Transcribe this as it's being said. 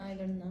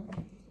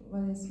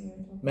price we are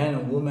talking? Men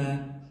and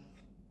women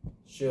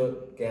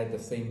should get the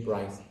same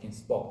price in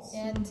sports.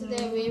 And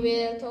today we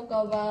will talk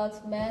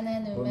about men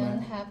and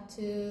women have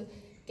to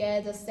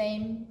get the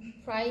same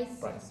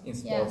price In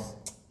sports.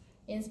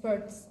 In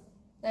sports.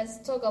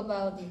 Let's talk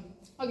about it.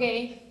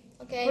 Okay.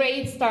 Okay.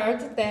 Great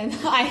start. Then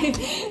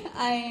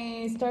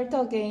I start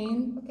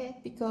again. Okay.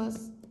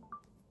 Because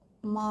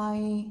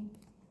my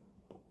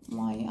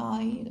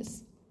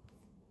eyes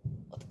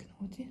어떻게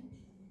나오지?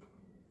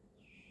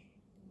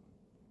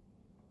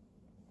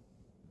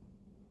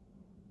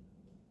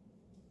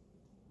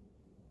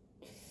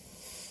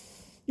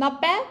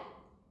 Not bad?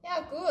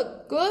 Yeah, good.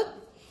 Good?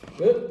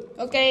 Good.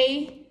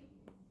 Okay.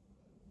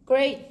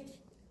 Great.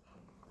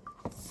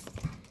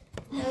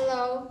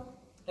 Hello.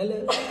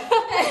 Hello.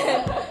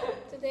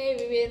 Today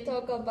we will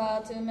talk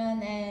about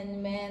women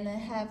and men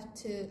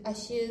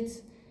should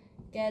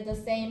get the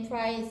same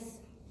price.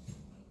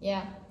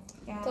 Yeah.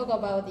 Talk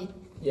about it.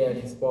 Yeah,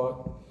 in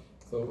sport.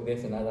 So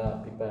there's another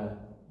prepare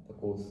the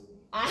course.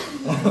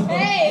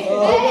 Hey,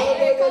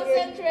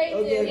 concentrate.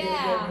 Okay.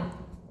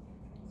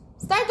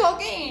 Start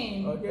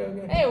talking.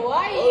 Okay. Hey,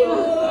 why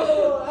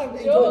I'm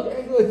you?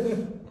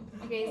 good.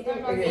 Okay,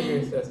 start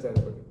Okay, talking. start.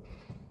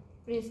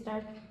 Please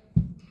start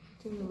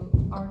to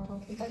our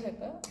topic. 다시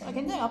할까요?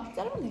 괜찮아요. 앞에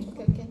자르면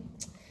되니까. Okay.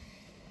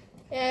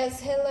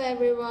 Yes, hello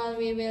everyone.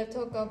 We will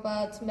talk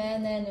about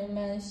men and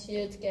women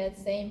should get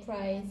same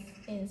price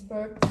in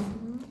sports.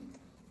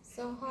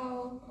 So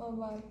how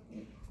about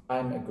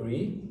I'm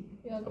agree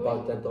you agree?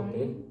 about that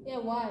topic Yeah,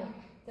 why?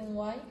 Then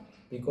why?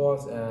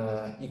 because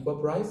equal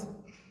price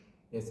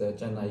is a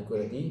gender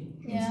equality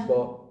in Yeah.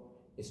 sport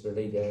is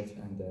related,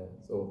 and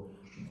so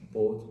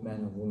both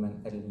men and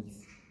women at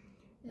least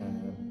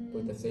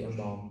with the same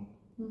amount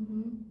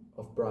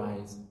of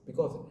price,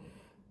 because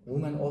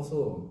women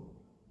also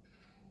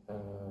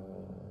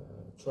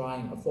try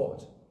and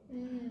afford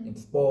in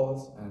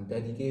sports and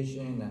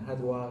dedication and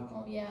hard work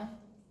Oh yeah.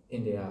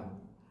 in their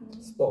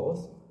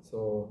sports.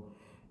 So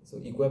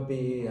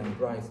equality and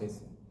prices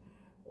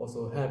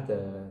also have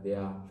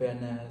their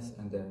fairness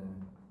and the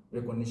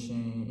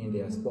recognition in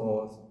their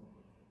sports.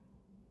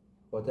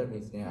 For that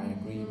reason, I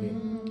agree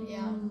with.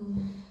 Yeah.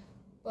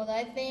 But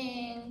I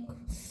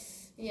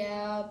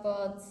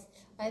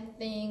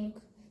think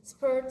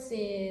sports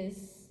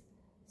is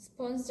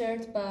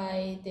sponsored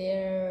by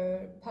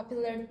their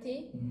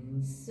popularity.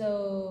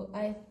 So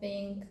I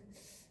think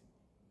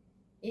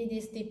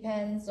it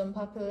depends on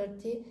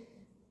popularity.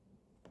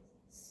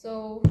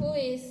 So who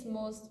is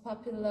most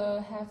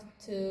popular have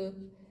to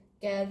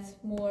get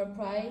more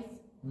prize.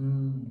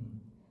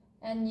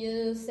 And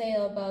you say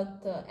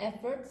about the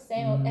effort,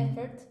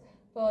 effort,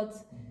 but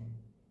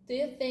do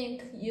you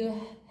think you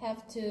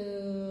have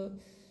to?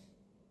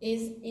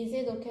 Is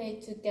it okay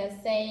to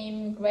get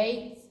same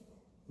grades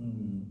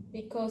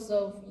because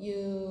of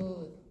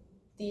you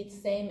did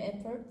same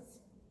efforts?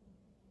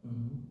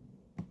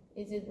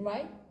 Is it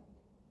right?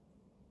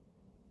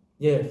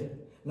 Yes.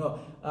 No.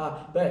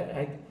 But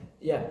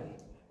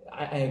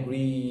I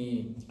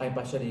agree. I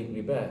partially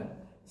agree. But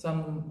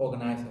some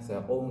organizers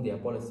own their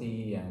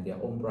policy and their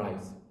own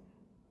price.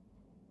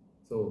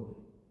 So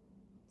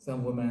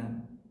some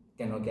women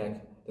cannot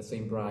get the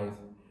same price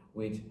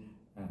with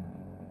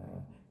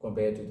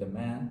compared to the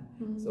man.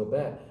 So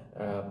but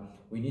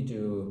we need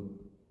to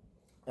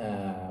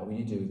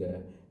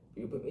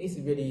it's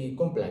really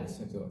complex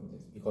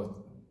because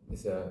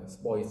it's a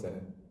sport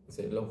it's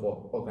a law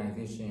for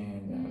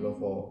organization, law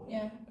for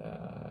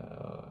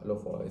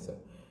it's a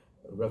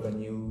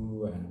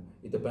revenue, and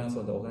it depends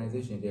on the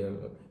organization. Their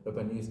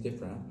revenue is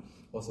different.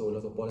 Also a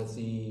lot of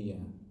policy,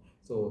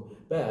 so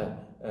but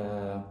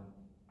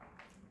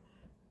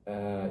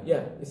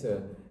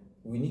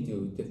we need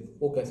to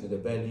focus on the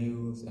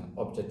values and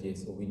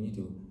objectives. So we need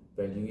to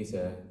value is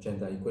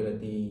gender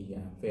equality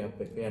and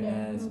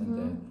fairness,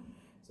 and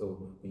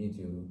so we need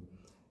to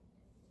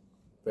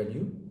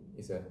value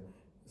is a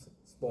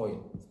sport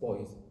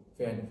is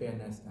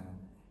fairness and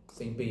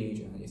same page,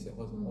 and it's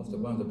also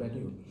one of the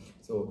value.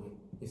 So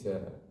it's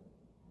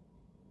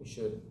we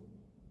should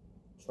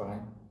try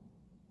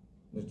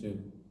to do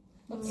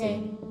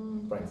same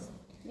price.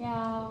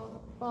 Yeah,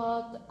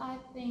 but I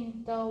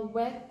think the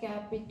weight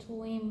gap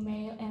between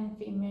male and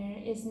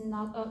female is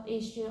not an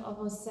issue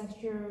of a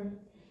sexual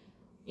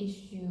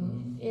issue.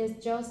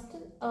 It's just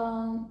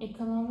an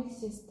economic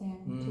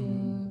system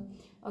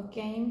to a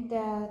game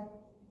that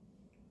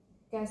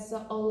gets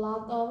a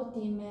lot of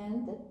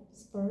demand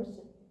first,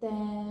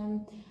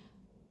 then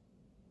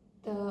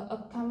the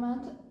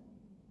amount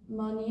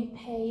money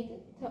paid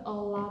to a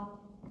lot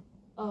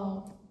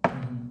of.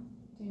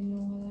 Do you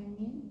know what I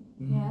mean?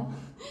 Yeah.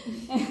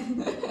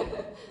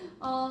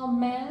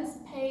 Men's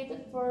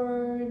paid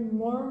for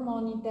more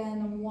money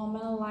than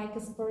women, like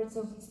sports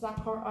of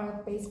soccer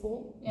or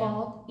baseball.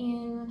 But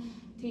in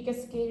figure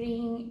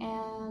skating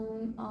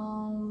and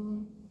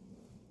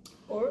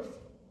Golf?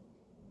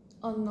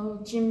 Oh no,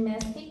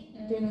 gymnastic.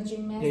 Do you know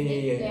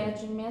gymnastic? Yeah.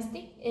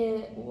 Gymnastic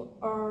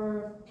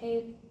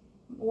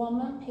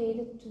women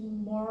paid to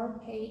more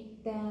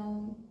paid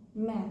than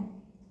men.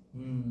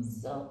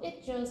 So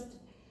it just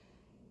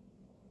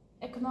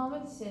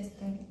economic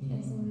system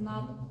is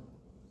not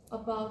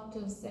about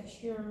the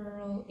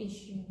sexual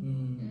issue.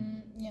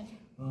 Yeah.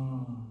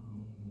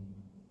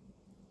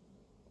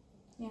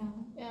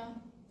 Yeah.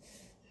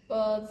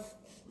 But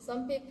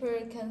some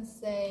people can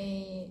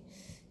say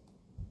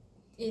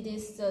it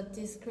is a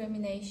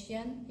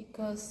discrimination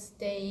because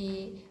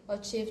they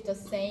achieve the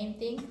same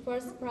thing,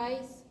 first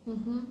prize,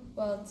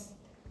 but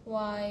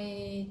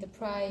why the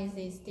prize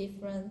is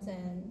different,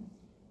 and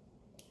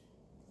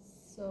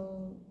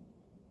so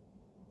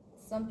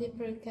some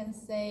people can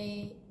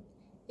say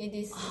it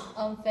is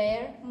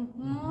unfair.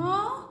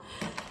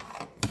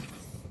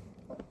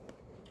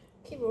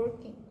 Keep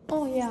working.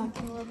 Oh yeah.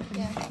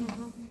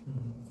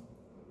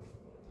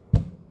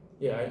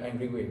 Yeah, I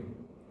agree with you.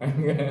 I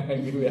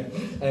agree with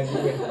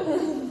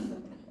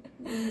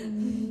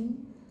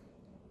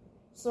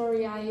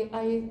Sorry, I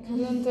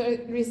couldn't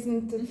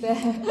listen to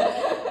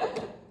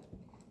that.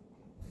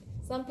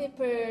 Some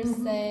people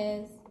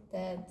say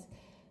that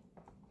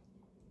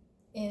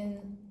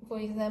for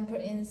example,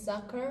 in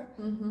soccer,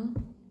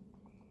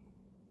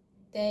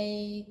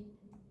 they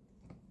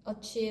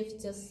achieve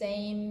the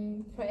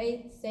same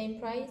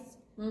prize,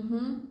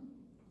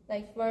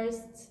 like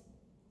first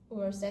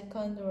or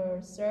second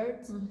or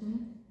third,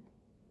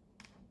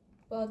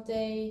 but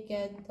they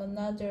get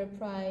another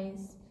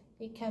prize.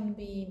 It can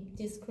be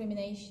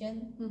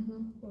discrimination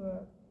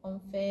or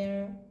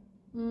unfair.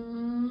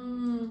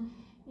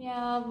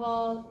 Yeah,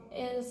 but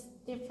it's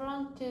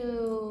different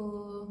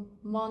to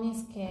money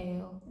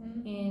scale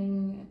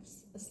in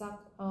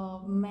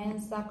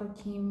men's soccer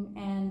team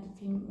and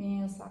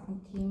female soccer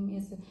team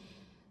is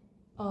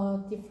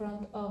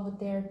different of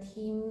their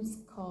team's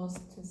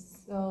cost.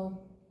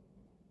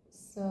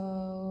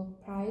 So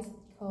price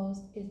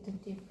cost is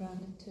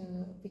different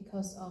too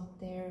because of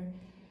their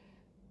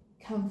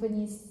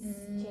company's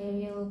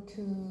scale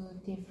too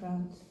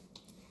different.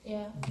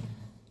 Yeah.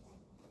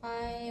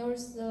 I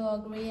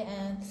also agree,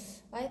 and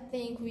I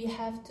think we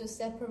have to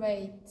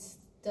separate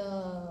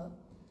the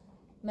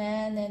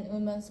men and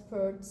women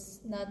sports,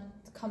 not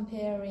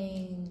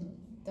comparing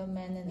the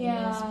men and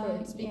women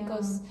sports,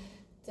 because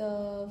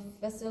the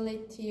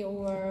facility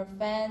or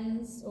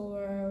fans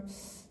or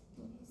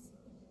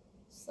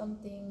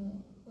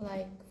something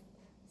like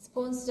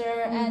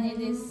sponsor and it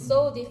is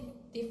so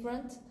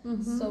different,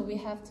 so we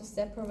have to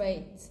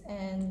separate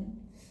and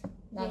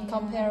not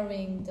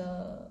comparing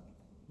the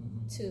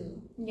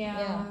two.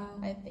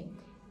 I think.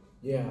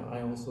 Yeah,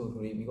 I also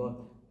agree because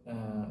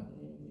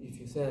if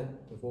you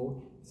said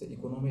before, it's an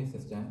economic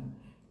system,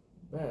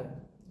 but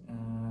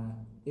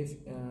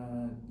if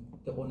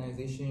the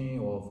organization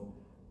or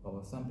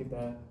some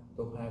people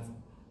don't have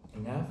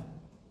enough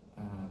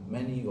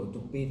money or to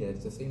pay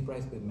the same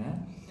price with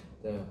men,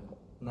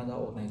 another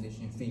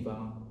organization,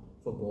 FIBA,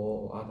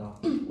 football or other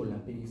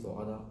Olympics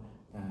or other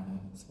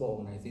sport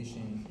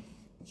organization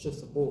should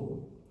support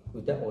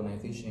with that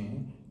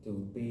organization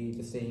to pay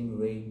the same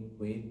rate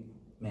with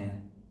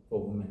men for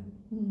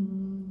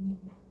women.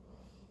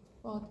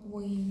 But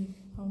we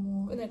are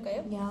more.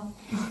 끊을까요? Yeah.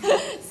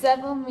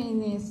 7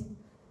 minutes.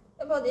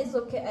 But it's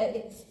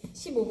okay.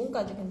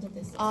 15분까지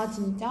괜찮댔어요. 아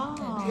진짜?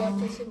 네, 주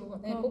앞에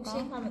 15분. 네, 그럴까?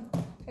 복싱 하면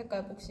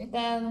할까요? 복싱?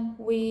 Then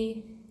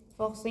we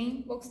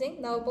boxing. 복싱?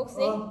 Now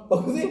복싱?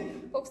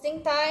 Boxing?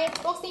 복싱 타임.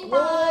 Boxing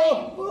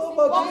time.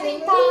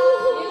 Boxing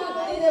time.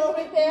 You didn't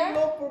prepare?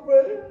 No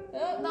prepare.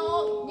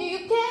 No,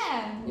 you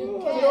can. You No.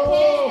 can. No.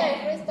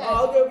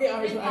 Freestyle. Okay, I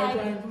will Freestyle.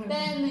 try.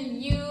 Then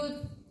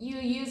you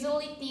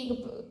usually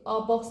think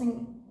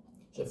boxing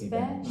Should be bad?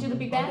 banned. Should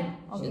be banned?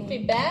 Should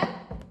be banned?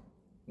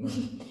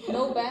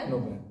 No ban? No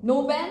ban.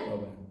 No ban? No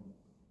ban.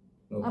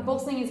 No ban.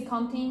 Boxing is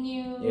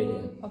continue.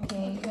 Yeah.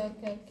 Okay.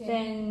 Okay.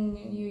 Then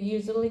you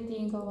usually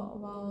think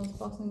about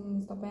boxing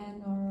is the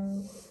ban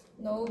or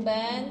No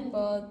ban,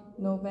 but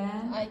no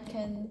ban. I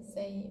can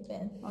say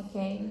ban.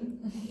 Okay.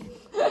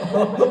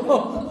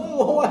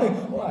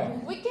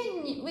 Why?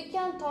 We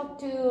can talk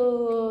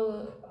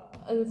to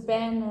a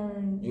ban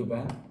or You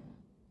ban?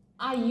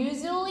 I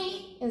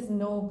usually is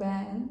no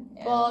ban,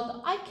 Yeah.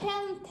 but I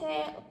can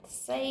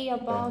say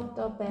about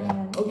the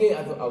ban. Okay,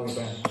 I will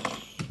ban.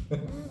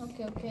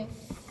 Okay.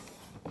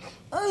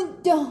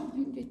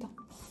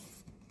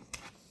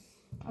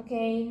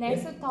 Okay,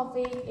 next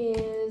topic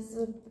is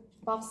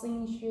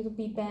boxing should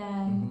be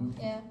banned.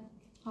 Yeah.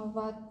 How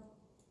about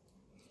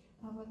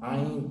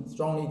I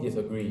strongly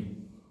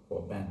disagree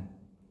for ban.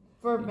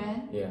 for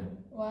ban? Yeah,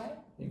 Why?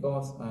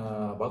 because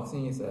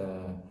boxing is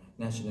a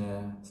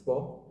national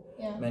sport.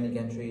 Yeah. Many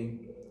countries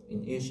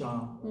in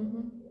Asia,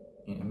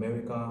 in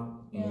America,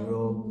 in Yeah.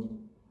 Europe,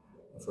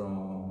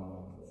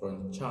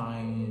 from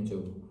China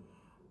to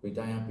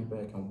retired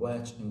people can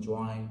watch and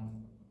join.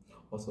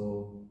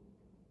 Also,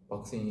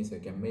 boxing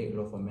can make a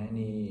lot of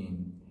money,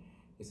 and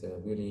it's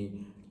a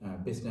really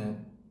business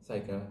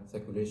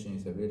circulation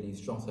is a really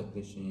strong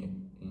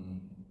circulation in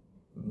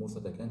most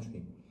of the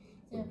country.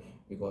 So, Yeah.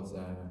 because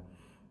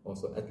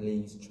also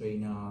athletes,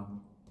 trainer,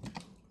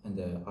 and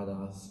the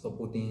other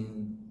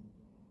supporting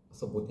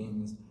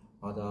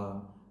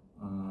other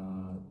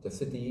the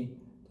city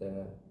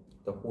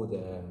the whole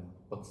the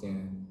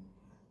boxing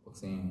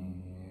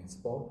boxing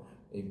sport.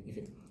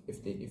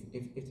 If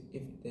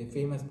the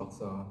famous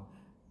boxer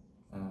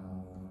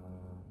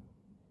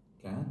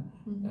can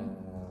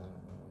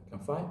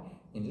fight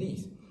in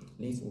least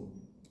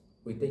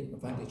we take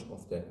advantage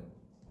of the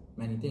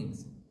many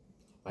things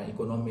by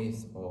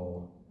economics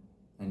or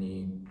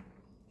any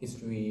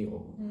history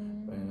or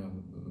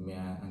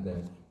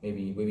and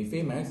maybe will be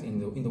famous in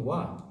the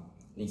world.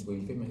 At least will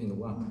be famous in the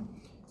world.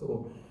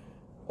 So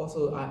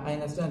also I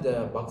understand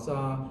the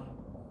boxer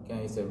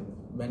is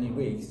many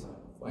risks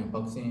in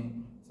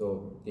boxing,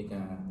 so they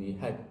can be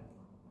had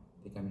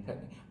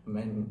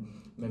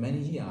many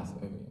years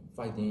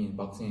fighting in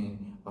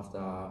boxing.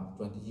 After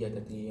 20 years,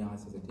 30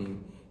 years,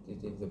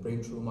 the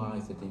brain trauma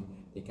is that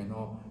they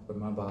cannot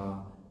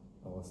remember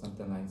or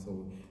something like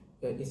so.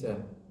 It's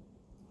a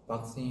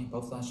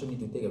boxer should need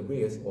to take a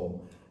risk,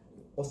 or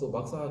also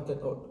boxer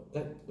get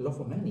a lot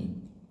of money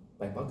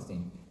by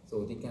boxing,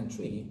 so they can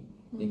treat,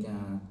 they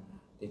can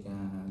take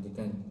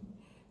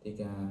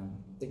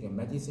a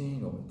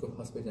medicine or go to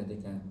hospital. They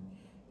can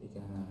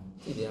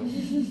treat them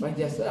by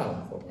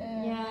themselves.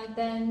 Yeah,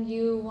 then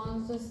you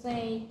want to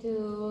say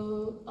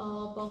to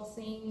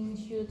boxing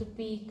should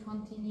be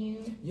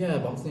continued. Yeah,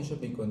 boxing should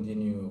be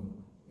continued.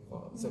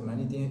 So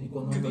many things,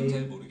 그건 economy,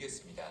 잘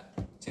모르겠습니다.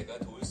 제가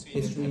도울 수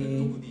있는 history,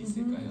 다른 부분이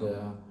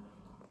있을까요?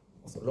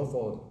 also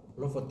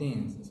lot for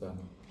things. So.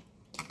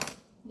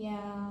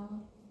 Yeah,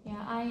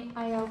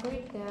 I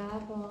agree with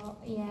that. But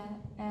yeah,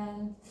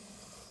 and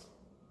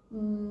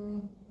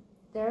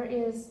there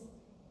is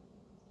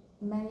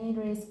many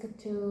risks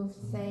to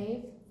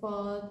save,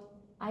 but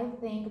I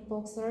think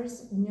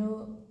boxers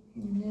knew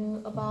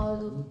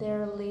about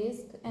their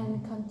risk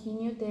and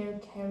continue their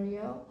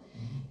career,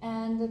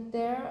 and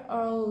there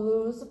are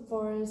rules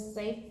for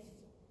safe.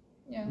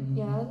 Yeah.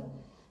 Yeah,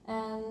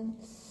 and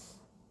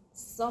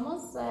someone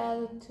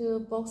said to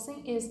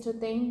boxing is too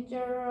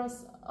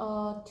dangerous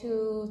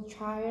to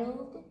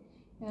child.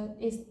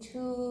 It's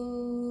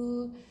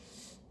too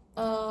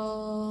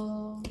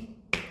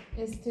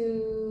is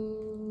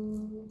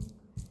to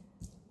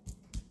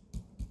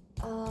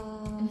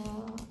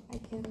I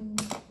can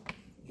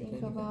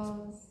think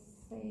about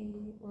say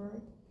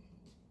word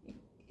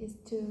is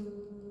to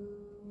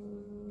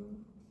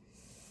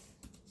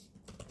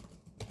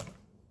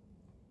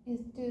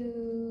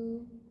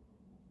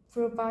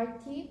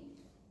provocative.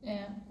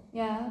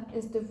 Yeah.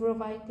 Is to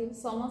provocative.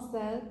 Someone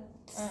said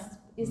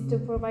is to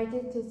provide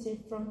it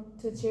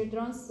to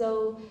children,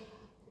 so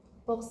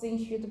boxing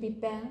should be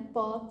banned.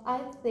 But I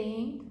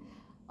think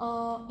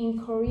in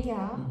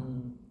Korea,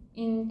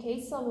 in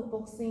case of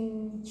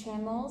boxing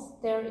channels,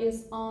 there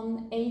is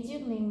an age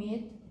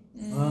limit,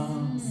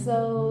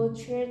 so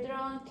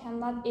children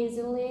cannot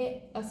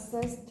easily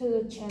access to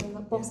the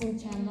channel, boxing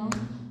channel.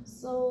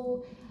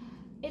 So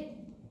it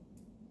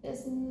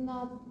is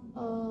not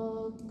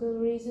a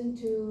good reason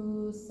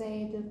to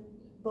say the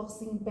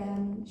boxing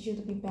ban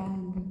should be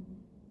banned.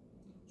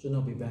 Should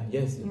not be banned.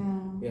 Yes.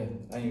 Yeah.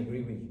 I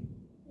agree with you.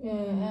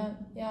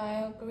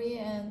 I agree.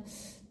 And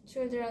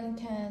children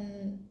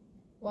can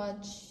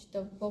watch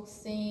the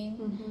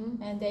boxing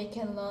and they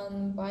can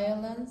learn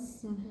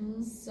violence.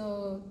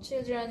 So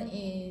children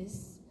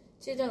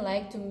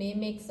like to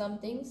mimic some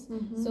things.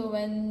 So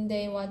when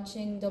they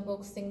watching the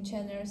boxing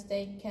channels,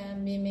 they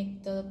can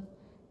mimic the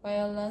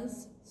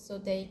violence. So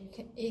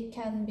it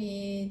can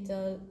be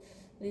the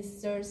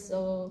results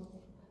of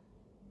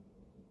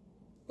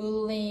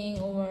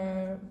bullying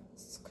or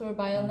school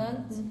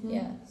violence.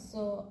 Yeah.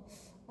 So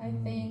I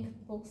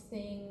think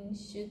boxing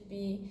should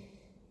be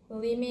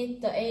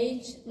limit the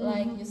age,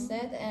 like you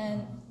said,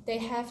 and they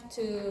have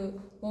to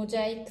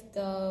mosaic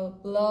the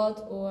blood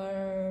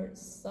or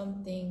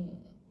something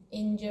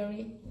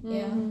injury.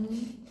 Yeah.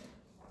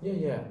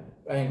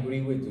 I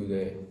agree with you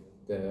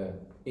the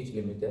age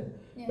limited,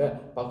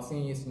 but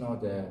boxing is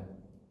not the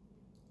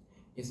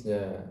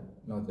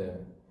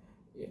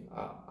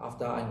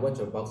after I watch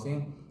a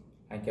boxing,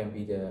 I can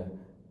be the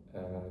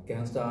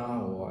gangster,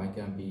 or I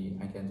can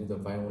do the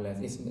violence.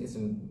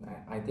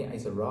 I think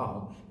it's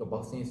wrong. The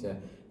boxing is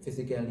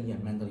physically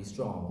and mentally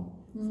strong.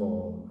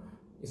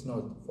 It's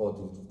not for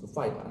to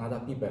fight another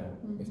people.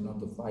 It's not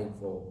to fight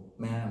for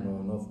man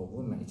or not for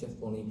women. It's just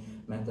only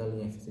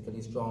mentally and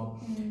physically strong.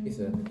 It's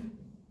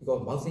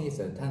because boxing is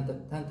 10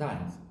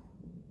 times.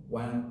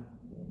 1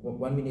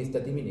 minute,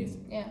 30 minutes.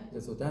 Yeah.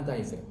 So 10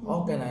 times.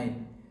 How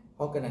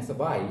can I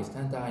survive? It's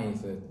 10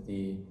 times.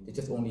 It's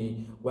just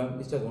only 1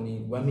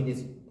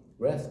 minute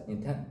rest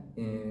in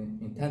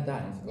 10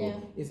 times.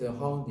 So it's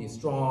how they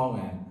strong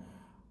and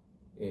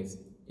it's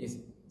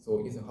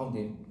how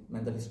they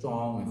mentally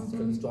strong and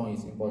physically strong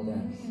is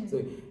important.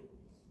 So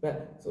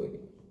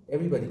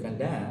everybody can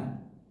learn.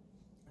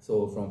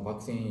 So from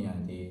boxing,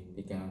 and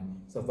they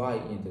can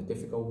survive in the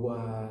difficult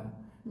world.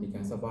 They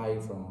can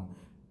survive from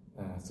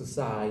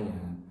suicide,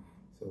 and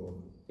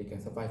so they can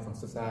survive from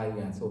suicide.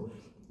 And so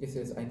this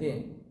is, I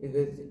think,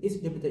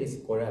 it's limited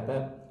is correct,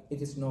 but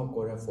it is not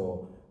correct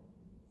for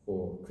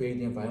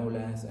creating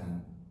violence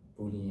and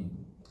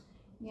bullying.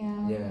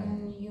 Yeah.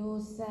 And you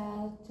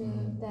said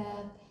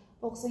that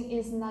boxing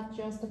is not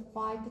just a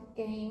fight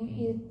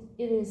game.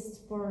 It is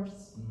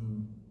sports.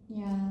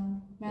 Yeah.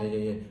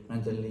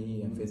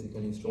 Mentally and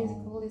physically strong.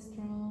 Physically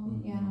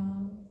strong.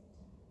 Yeah.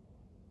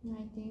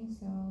 I think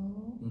so.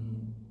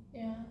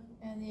 Yeah,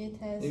 and it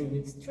has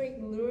Maybe. strict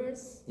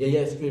rules.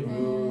 Strict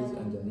rules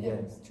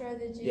and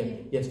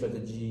strategy.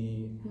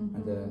 Strategy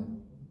and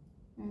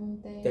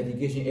and they,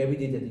 dedication.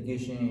 Everyday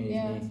dedication is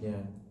Yeah.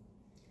 needed.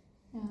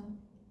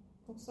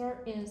 boxer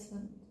is a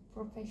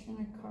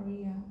professional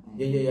career.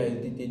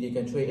 They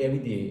can train every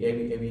day,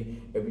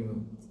 every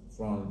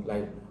from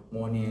like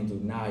morning to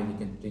night.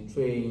 They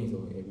train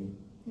so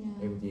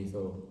every day.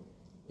 So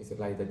it's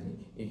like that.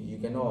 You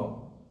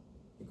cannot.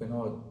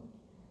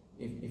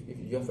 If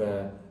you have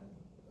a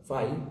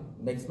fight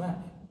next month,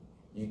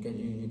 you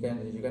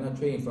cannot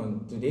train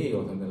from today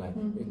or something like.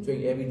 You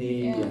train every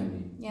day.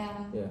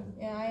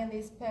 Yeah, I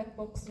respect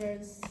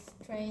boxers'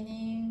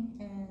 training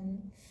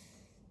and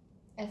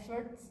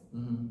efforts.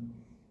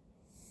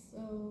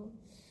 So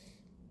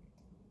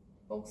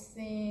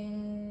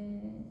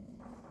boxing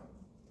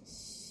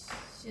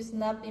should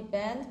not be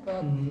banned,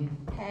 but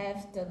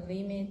have the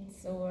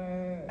limits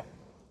or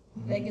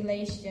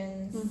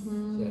regulations.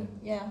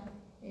 Yeah,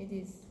 it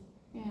is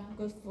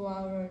good for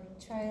our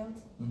child.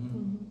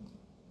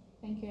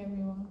 Thank you,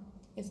 everyone.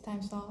 It's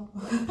time solved.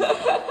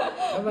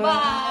 Bye.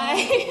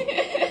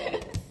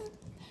 Bye.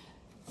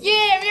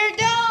 Yeah, we're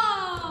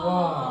done.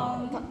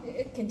 Wow.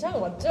 괜찮은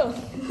거 맞죠?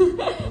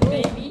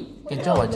 Maybe. 괜찮아.